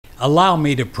allow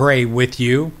me to pray with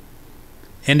you.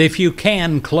 And if you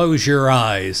can, close your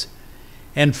eyes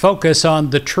and focus on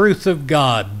the truth of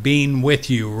God being with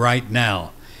you right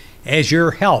now as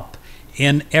your help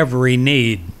in every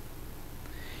need.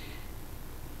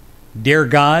 Dear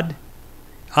God,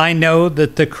 I know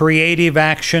that the creative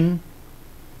action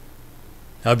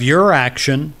of your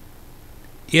action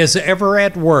is ever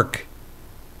at work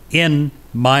in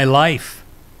my life.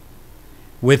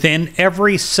 Within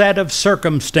every set of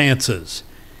circumstances,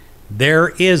 there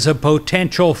is a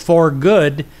potential for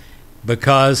good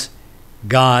because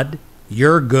God,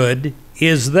 your good,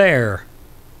 is there.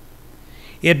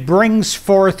 It brings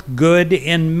forth good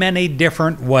in many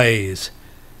different ways,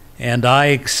 and I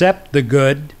accept the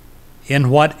good in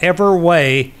whatever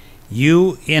way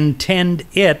you intend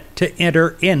it to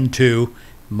enter into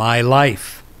my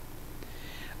life.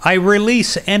 I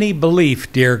release any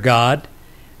belief, dear God,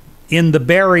 in the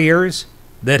barriers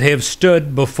that have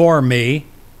stood before me.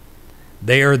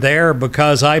 They are there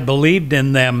because I believed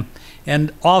in them,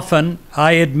 and often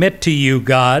I admit to you,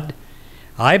 God,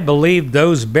 I believe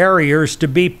those barriers to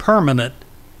be permanent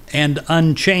and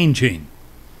unchanging.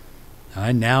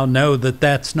 I now know that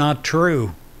that's not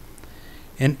true.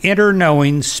 An inner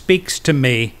knowing speaks to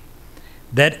me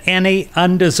that any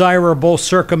undesirable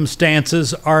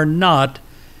circumstances are not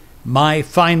my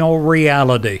final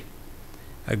reality.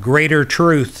 A greater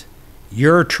truth,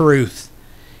 your truth,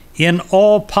 in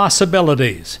all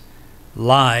possibilities,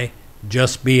 lie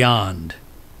just beyond.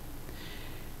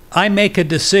 I make a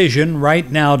decision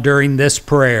right now during this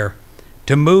prayer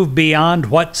to move beyond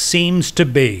what seems to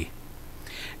be.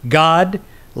 God,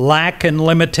 lack and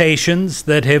limitations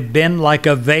that have been like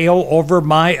a veil over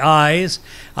my eyes,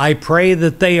 I pray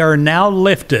that they are now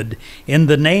lifted in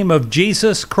the name of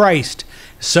Jesus Christ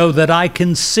so that I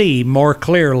can see more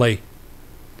clearly.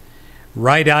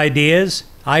 Right ideas,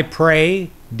 I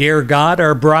pray, dear God,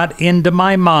 are brought into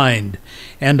my mind,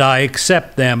 and I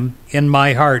accept them in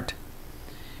my heart.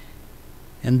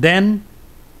 And then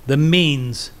the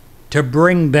means to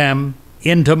bring them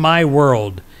into my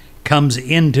world comes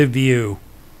into view.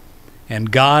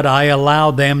 And God, I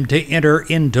allow them to enter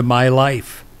into my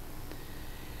life.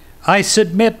 I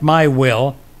submit my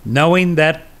will, knowing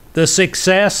that the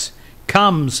success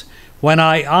comes when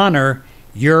I honor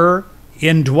your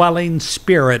indwelling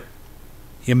spirit,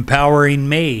 empowering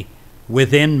me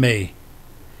within me.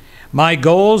 My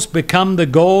goals become the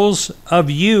goals of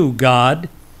you, God,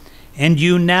 and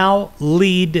you now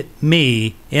lead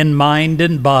me in mind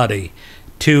and body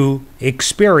to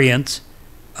experience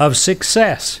of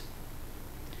success.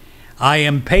 I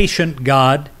am patient,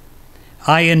 God.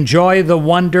 I enjoy the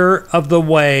wonder of the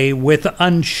way with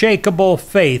unshakable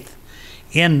faith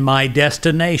in my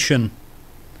destination.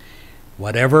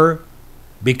 Whatever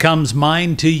becomes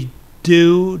mine to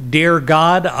do, dear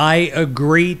God, I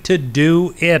agree to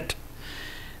do it.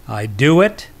 I do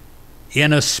it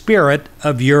in a spirit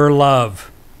of your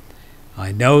love.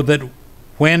 I know that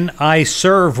when I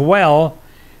serve well,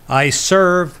 I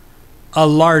serve a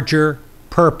larger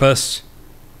purpose.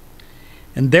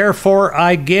 And therefore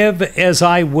I give as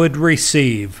I would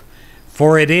receive,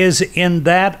 for it is in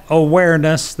that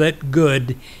awareness that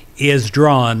good is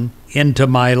drawn into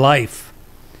my life.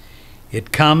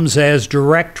 It comes as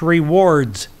direct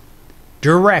rewards,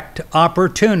 direct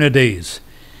opportunities,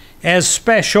 as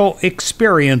special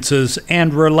experiences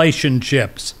and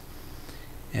relationships,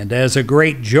 and as a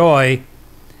great joy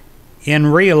in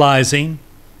realizing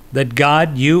that,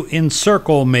 God, you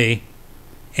encircle me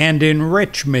and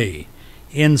enrich me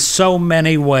in so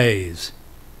many ways.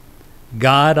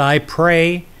 God, I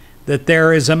pray that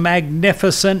there is a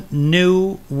magnificent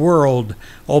new world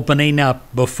opening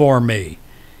up before me,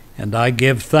 and I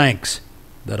give thanks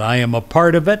that I am a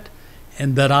part of it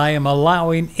and that I am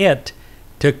allowing it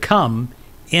to come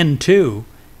into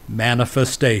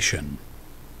manifestation.